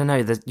just, I don't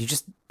know,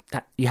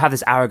 you have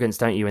this arrogance,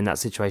 don't you, in that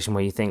situation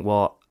where you think,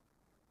 well,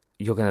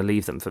 you're going to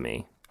leave them for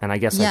me. And I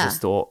guess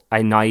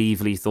I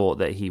naively thought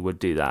that he would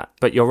do that.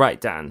 But you're right,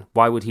 Dan.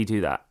 Why would he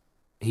do that?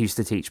 He used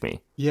to teach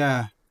me.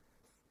 Yeah.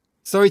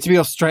 Sorry to be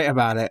all straight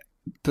about it,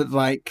 but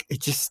like, it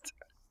just...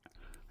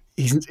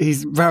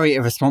 He's very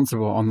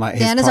irresponsible on like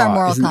his Dan is part, our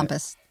moral isn't it?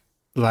 compass.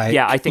 Like,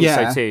 Yeah, I think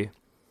so too.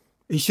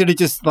 He should have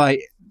just like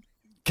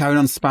carried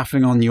on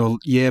spaffing on your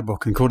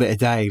yearbook and called it a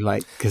day.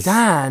 Like, because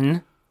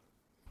Dan?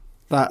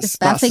 that's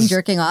Spaffing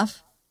jerking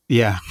off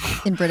Yeah.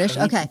 in British.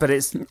 Okay. But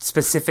it's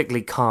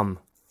specifically cum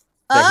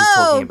that he's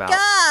talking about.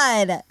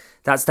 God.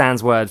 That's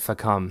Dan's word for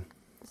cum.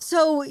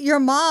 So your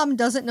mom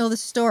doesn't know the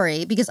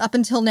story because up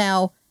until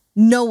now,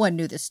 no one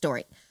knew this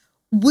story.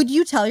 Would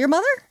you tell your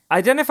mother?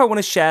 I don't know if I want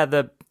to share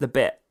the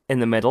bit in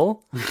the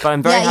middle, but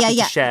I'm very happy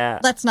to share.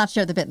 Let's not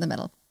share the bit in the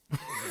middle.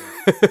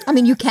 I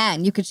mean, you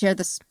can. You could share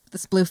the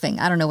sploofing.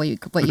 I don't know what you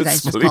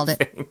guys just called it.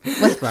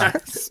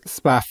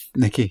 Spaff,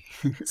 Nikki.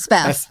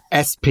 Spaff.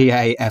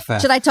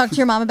 SPAFF. Should I talk to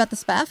your mom about the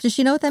spaff? Does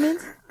she know what that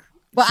means?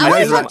 Well, I She want to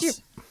knows talk to you.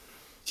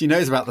 She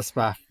knows about the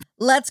spaff.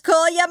 Let's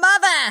call your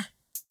mother.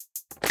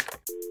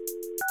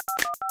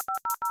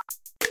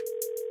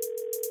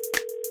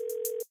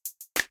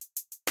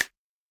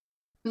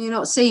 Can you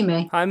not see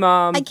me? Hi,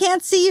 Mom. I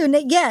can't see you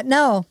yet.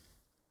 No.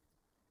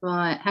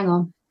 Right, hang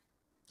on.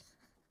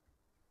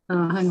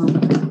 Oh, hang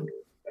on.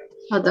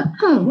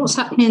 Oh, what's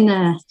happening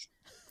there?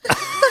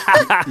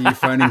 Are you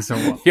phoning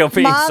someone? You're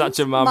being such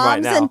a mum right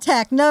now. Mom's in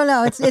tech.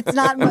 No, it's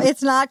not.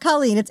 It's not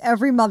Colleen. It's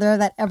every mother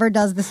that ever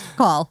does this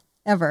call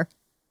ever.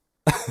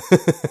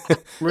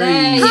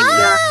 There you go.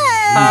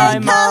 Hi,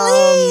 Mom.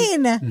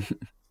 Colleen.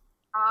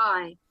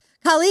 Hi,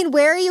 Colleen,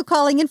 where are you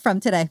calling in from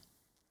today?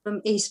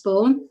 from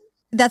Eastbourne.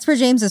 That's where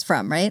James is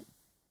from, right?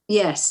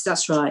 Yes,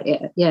 that's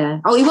right. Yeah.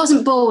 Oh, he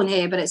wasn't born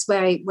here, but it's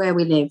where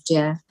we lived.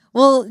 Yeah.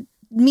 Well,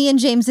 me and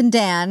James and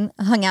Dan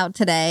hung out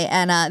today,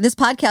 and this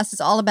podcast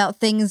is all about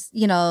things,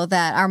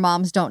 that our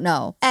moms don't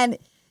know. And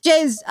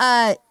James,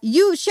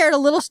 you shared a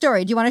little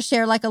story. Do you want to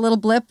share like a little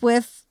blip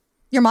with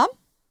your mom?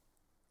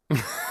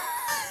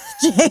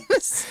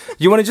 James?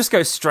 You want to just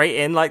go straight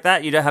in like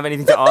that? You don't have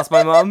anything to ask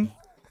my mum?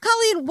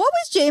 Colleen, what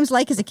was James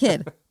like as a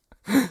kid?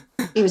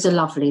 He was a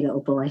lovely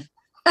little boy.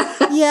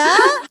 Yeah?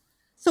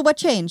 So what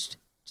changed?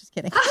 Just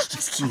kidding.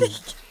 Just kidding.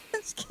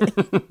 Just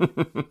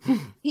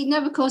kidding. He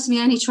never caused me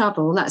any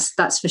trouble.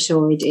 That's for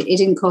sure. He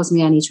didn't cause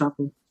me any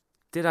trouble.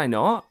 Did I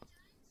not?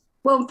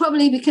 Well,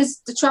 probably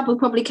because the trouble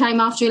probably came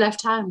after he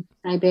left home.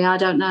 Maybe, I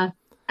don't know.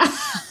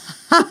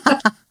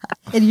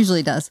 It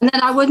usually does. And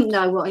then I wouldn't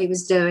know what he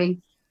was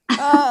doing.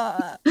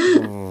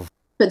 Oh.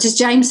 But does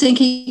James think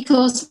he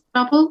caused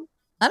trouble?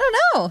 I don't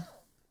know.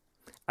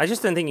 I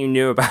just don't think you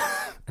knew about.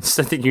 I just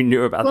don't think you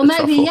knew about. Well, the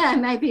maybe, trouble. yeah,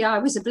 maybe I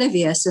was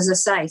oblivious, as I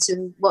say,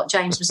 to what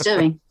James was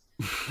doing.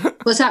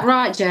 Was that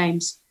right,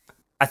 James?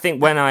 I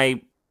think when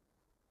I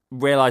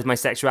realised my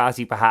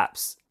sexuality,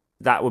 perhaps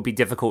that would be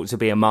difficult to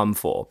be a mum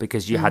for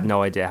because you had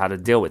no idea how to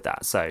deal with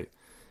that. So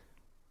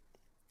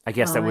I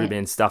guess that would have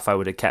been stuff I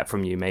would have kept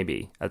from you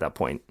maybe at that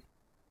point.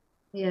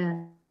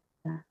 Yeah.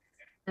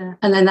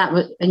 And then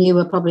and you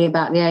were probably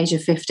about the age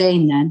of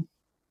 15 then,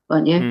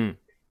 weren't you?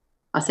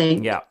 I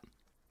think. Yeah.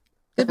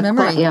 Good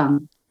memory. Quite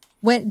young.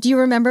 Do you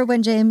remember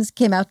when James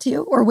came out to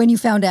you or when you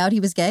found out he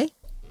was gay?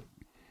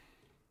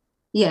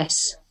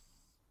 Yes.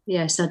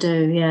 Yes, I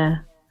do. Yeah.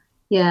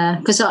 Yeah.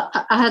 Because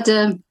I had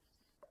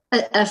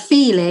a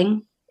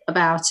feeling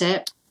about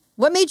it.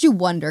 What made you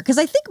wonder? Because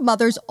I think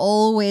mothers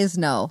always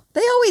know.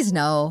 They always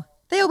know.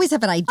 They always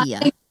have an idea. I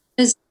think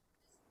because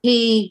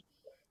he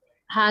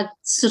had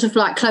sort of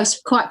like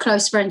quite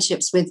close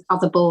friendships with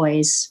other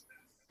boys.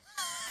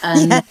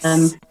 And,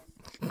 Yes.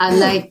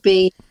 And they'd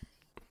be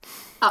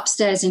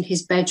upstairs in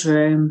his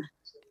bedroom.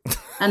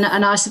 And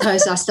I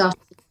suppose I started,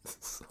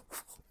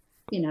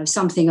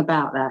 something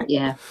about that,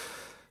 yeah.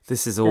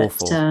 This is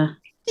awful. Do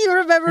you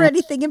remember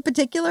anything in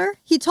particular?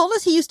 He told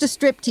us he used to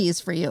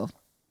striptease for you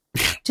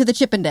to the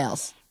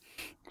Chippendales.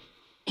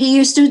 He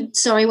used to,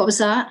 sorry, what was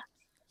that?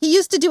 He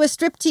used to do a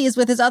striptease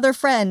with his other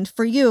friend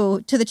for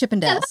you to the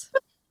Chippendales.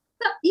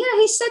 Yeah,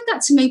 he said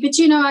that to me, but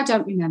I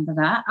don't remember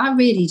that. I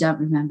really don't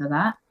remember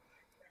that.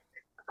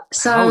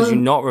 So How would you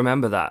not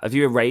remember that? Have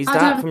you erased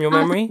that from your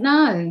memory?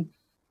 No.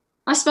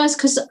 I suppose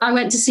because I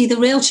went to see the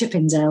real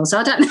Chippendales.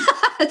 I don't know.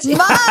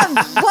 Mom,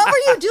 what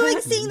were you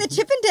doing seeing the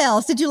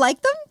Chippendales? Did you like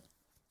them?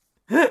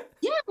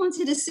 Yeah, I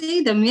wanted to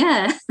see them,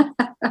 yeah.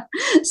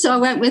 So I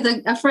went with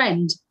a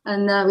friend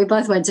and we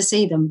both went to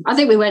see them. I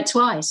think we went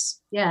twice,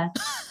 yeah.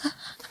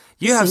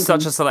 You have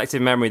such a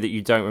selective memory that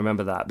you don't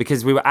remember that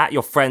because we were at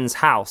your friend's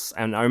house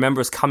and I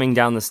remember us coming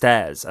down the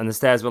stairs and the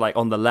stairs were like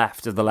on the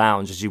left of the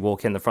lounge as you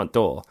walk in the front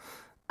door.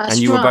 That's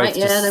and you right, were both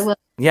yeah, they were.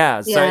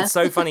 Yeah, so Yeah. it's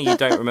so funny you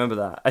don't remember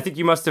that. I think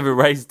you must have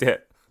erased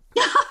it.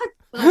 Well,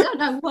 I don't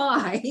know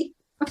why.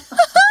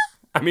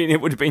 I mean,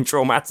 it would have been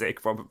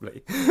traumatic,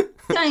 probably.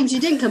 James, you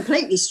didn't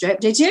completely strip,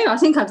 did you? I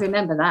think I'd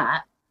remember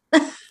that.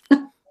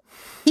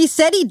 He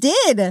said he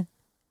did.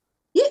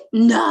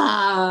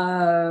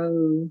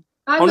 No.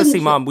 Honestly,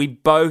 Mum, we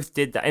both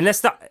did that.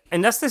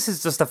 Unless this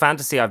is just a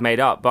fantasy I've made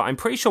up, but I'm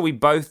pretty sure we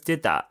both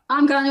did that.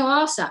 I'm going to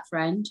ask that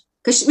friend.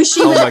 Because was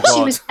she Oh there? my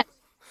God.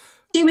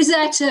 She was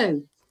there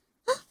too.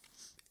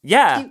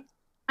 Yeah.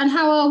 And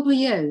how old were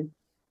you?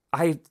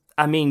 I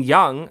mean,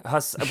 young.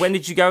 When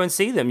did you go and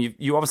see them?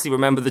 You obviously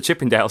remember the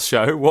Chippendales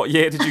show. What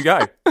year did you go?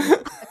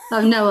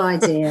 I've no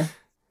idea.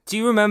 Do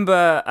you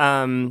remember,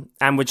 and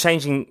we're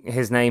changing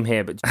his name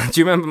here, but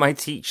do you remember my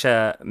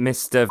teacher,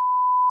 Mr.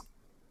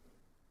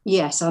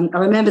 Yes, I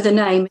remember the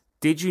name.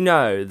 Did you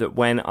know that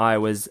when I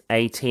was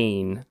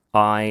 18,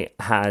 I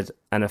had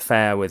an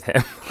affair with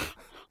him?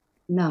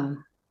 No.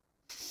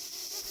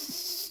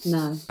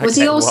 No. Okay,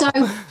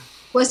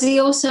 Was he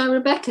also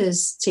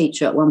Rebecca's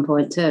teacher at one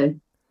point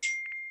too?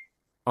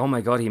 Oh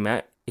my God, he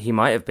might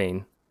have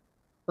been.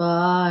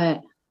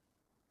 Right.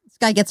 This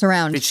guy gets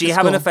around. Did she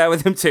have an affair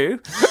with him too?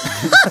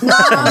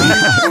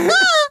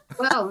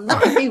 Well,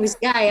 not if he was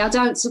gay, I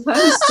don't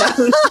suppose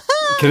so.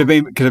 Could have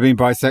been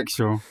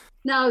bisexual.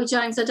 No,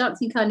 James, I don't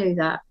think I knew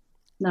that.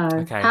 No.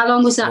 Okay. How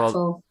long was that Well,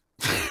 for?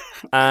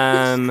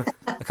 A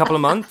couple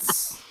of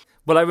months.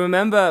 Well, I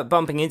remember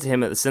bumping into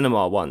him at the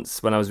cinema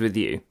once when I was with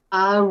you.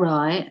 Oh,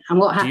 right. And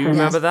what Do happened? you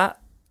remember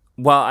that?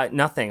 Well,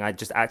 nothing. I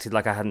just acted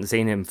like I hadn't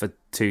seen him for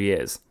 2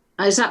 years.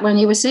 Is that when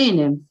you were seeing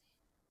him?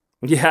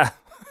 Yeah.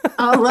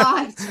 Oh,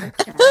 right.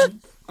 Okay.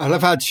 I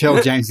love how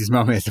chill James's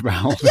mum is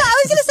about. Yeah,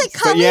 I was going to say,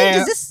 Colleen,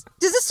 yeah. does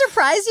this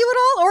surprise you at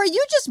all? Or are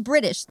you just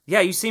British?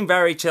 Yeah, you seem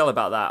very chill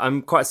about that.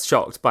 I'm quite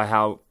shocked by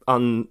how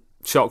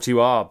unshocked you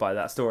are by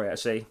that story,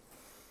 actually.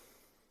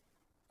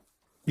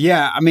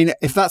 Yeah, I mean,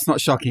 if that's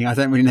not shocking, I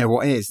don't really know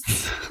what is.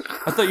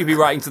 I thought you'd be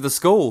writing to the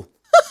school.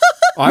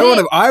 I want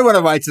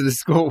to write to the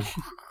school.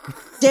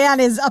 Dan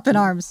is up in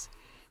arms.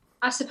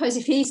 I suppose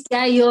if he's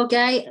gay, you're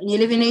gay, and you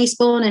live in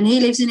Eastbourne, and he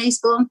lives in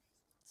Eastbourne.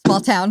 Small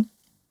town.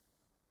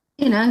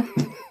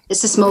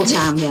 It's a small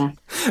town, yeah.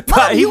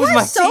 But he you was were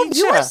my so teacher.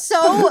 You were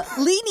so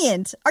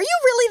lenient. Are you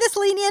really this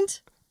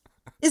lenient?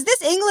 Is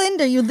this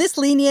England? Are you this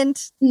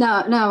lenient?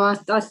 No,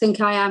 I think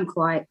I am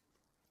quite.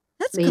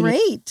 That's Lenient.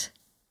 Great.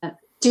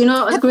 Do you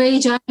not agree,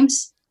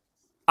 James?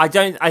 I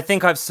don't. I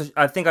think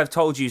I've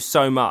told you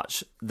so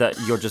much that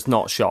you're just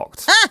not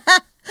shocked.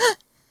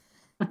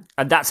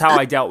 And that's how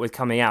I dealt with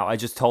coming out. I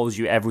just told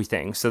you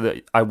everything so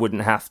that I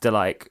wouldn't have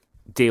to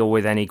deal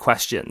with any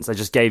questions. I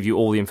just gave you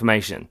all the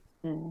information.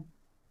 Yeah.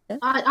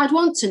 I'd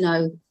want to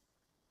know,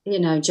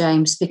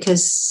 James,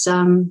 because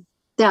I want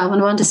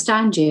to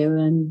understand you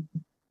and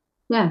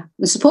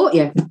support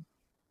you.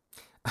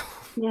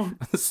 Yeah.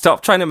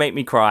 Stop trying to make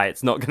me cry.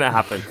 It's not going to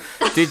happen.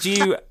 Did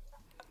you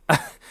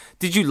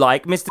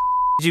like Mr.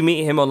 Did you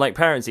meet him on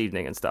Parents'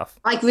 Evening and stuff?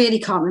 I really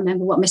can't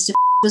remember what Mr.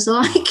 was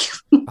like.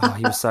 Oh,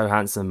 he was so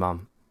handsome,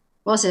 Mum.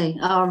 Was he?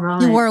 Oh,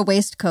 right. He wore a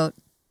waistcoat.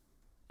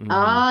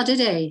 Ah, did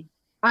he?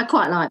 I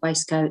quite like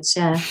waistcoats,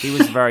 yeah. He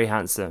was very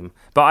handsome.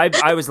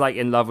 But I was like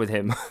in love with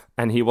him,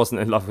 and he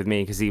wasn't in love with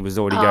me because he was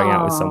already going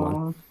out with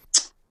someone.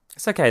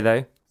 It's okay,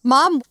 though.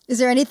 Mom, is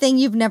there anything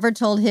you've never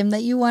told him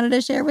that you wanted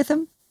to share with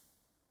him?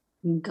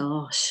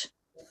 Gosh.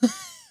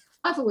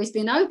 I've always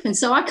been open,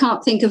 so I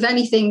can't think of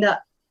anything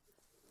that,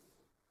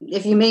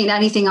 if you mean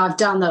anything I've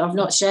done that I've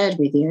not shared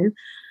with you,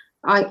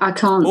 I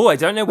can't. Oh, I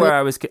don't know where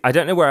I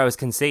was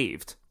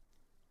conceived.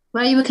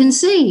 Where you were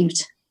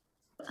conceived?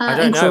 I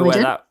don't in know where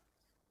Croydon. that.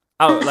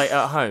 Oh, like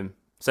at home.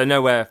 So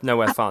nowhere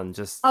fun.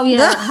 Just. Oh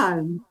yeah, at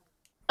home.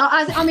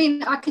 I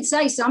mean, I could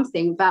say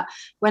something about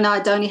when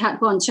I'd only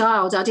had one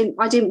child. I didn't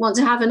want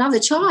to have another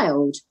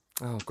child.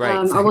 Oh, great!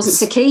 I wasn't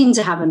so keen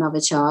to have another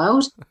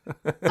child,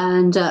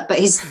 and but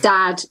his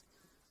dad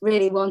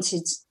really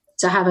wanted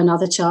to have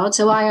another child,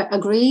 so I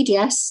agreed,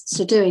 yes,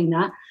 to doing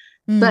that.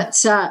 But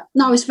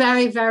no, I was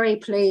very, very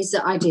pleased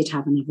that I did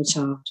have another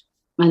child.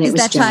 And Is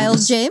that child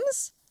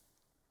James?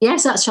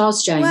 Yes, that's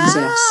Charles James,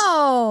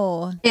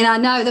 wow. yes. And I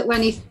know that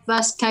when he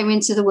first came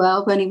into the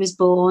world, when he was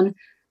born,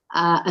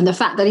 and the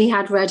fact that he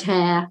had red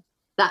hair,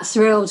 that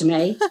thrilled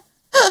me.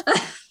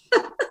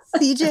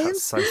 See, James?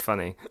 That's so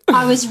funny.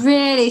 I was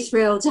really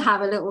thrilled to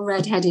have a little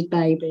red-headed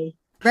baby.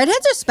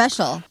 Redheads are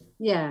special.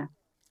 Yeah.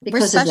 We're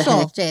Because of the special,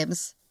 hair.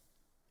 James.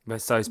 We're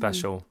so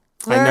special.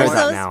 We're I know so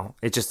that now.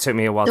 It just took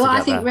me a while So to I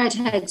get think there.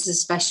 redheads are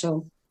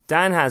special.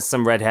 Dan has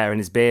some red hair in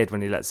his beard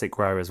when he lets it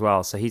grow as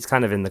well, so he's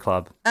kind of in the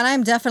club. And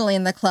I'm definitely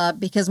in the club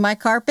because my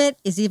carpet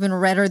is even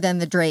redder than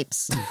the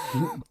drapes.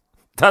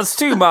 That's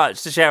too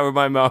much to share with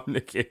my mom,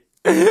 Nikki.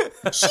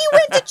 She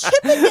went to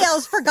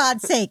Chippendales, for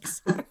God's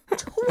sakes.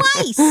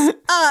 Twice.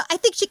 I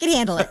think she can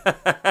handle it.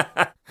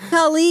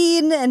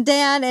 Colleen and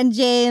Dan and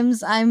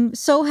James, I'm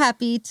so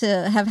happy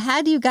to have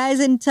had you guys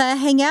and to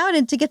hang out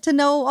and to get to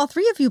know all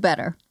three of you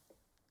better.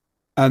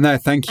 No,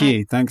 thank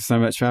you. Thanks so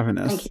much for having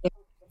us. Thank you.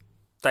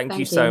 Thank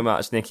you Thank so you.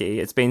 much, Nikki.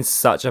 It's been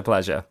such a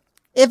pleasure.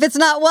 If it's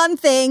not one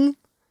thing,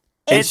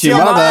 It's your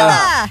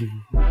mother.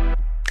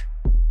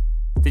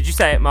 Did you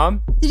say it,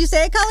 Mom? Did you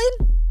say it, Colleen?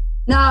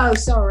 No,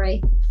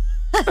 sorry.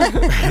 Say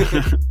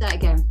that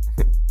again.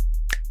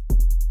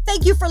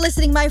 Thank you for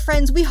listening, my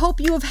friends. We hope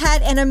you have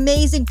had an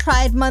amazing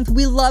Pride Month.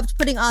 We loved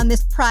putting on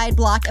this Pride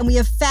block, and we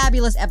have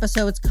fabulous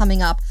episodes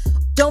coming up.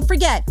 Don't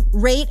forget,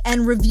 rate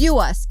and review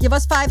us. Give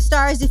us 5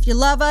 stars if you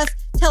love us.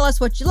 Tell us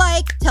what you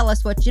like. Tell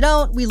us what you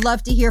don't. We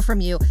love to hear from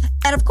you.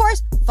 And of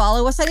course,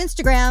 follow us on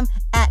Instagram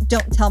at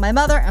Don't Tell My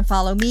Mother and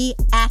follow me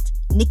at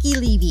Nikki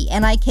Levy,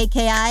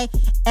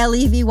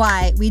 NIKKILEVY.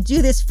 We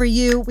do this for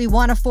you. We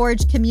want to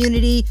forge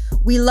community.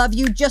 We love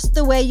you just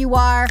the way you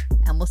are,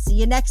 and we'll see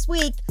you next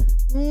week.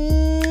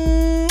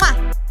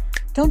 Mwah!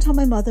 Don't Tell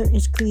My Mother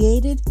is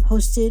created,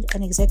 hosted,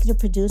 and executive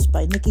produced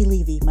by Nikki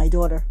Levy, my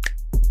daughter.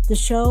 The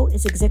show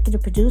is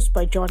executive produced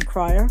by John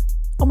Cryer.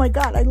 Oh my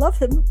God, I love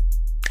him.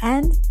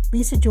 And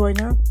Lisa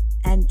Joyner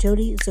and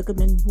Jody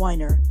Zuckerman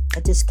Weiner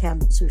at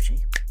Discount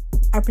Sushi.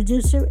 Our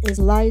producer is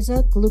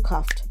Liza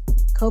Glukoft.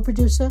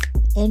 Co-producer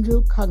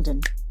Andrew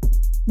Condon.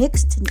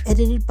 Mixed and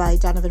edited by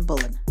Donovan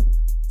Bullen.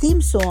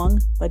 Theme song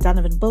by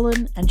Donovan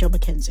Bullen and Joe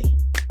McKenzie.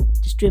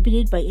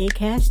 Distributed by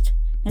Acast.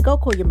 Now go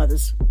call your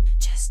mothers.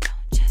 Just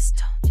don't, just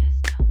don't,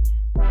 just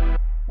don't.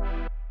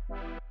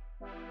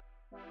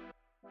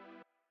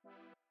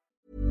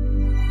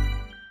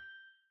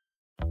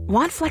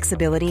 Want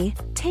flexibility?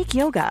 Take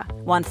yoga.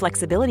 Want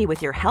flexibility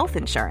with your health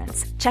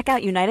insurance? Check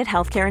out United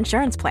Healthcare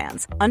Insurance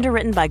Plans.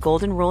 Underwritten by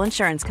Golden Rule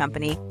Insurance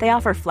Company, they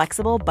offer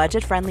flexible,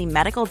 budget-friendly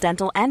medical,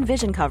 dental, and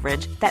vision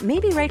coverage that may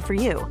be right for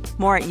you.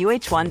 More at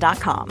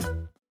uh1.com.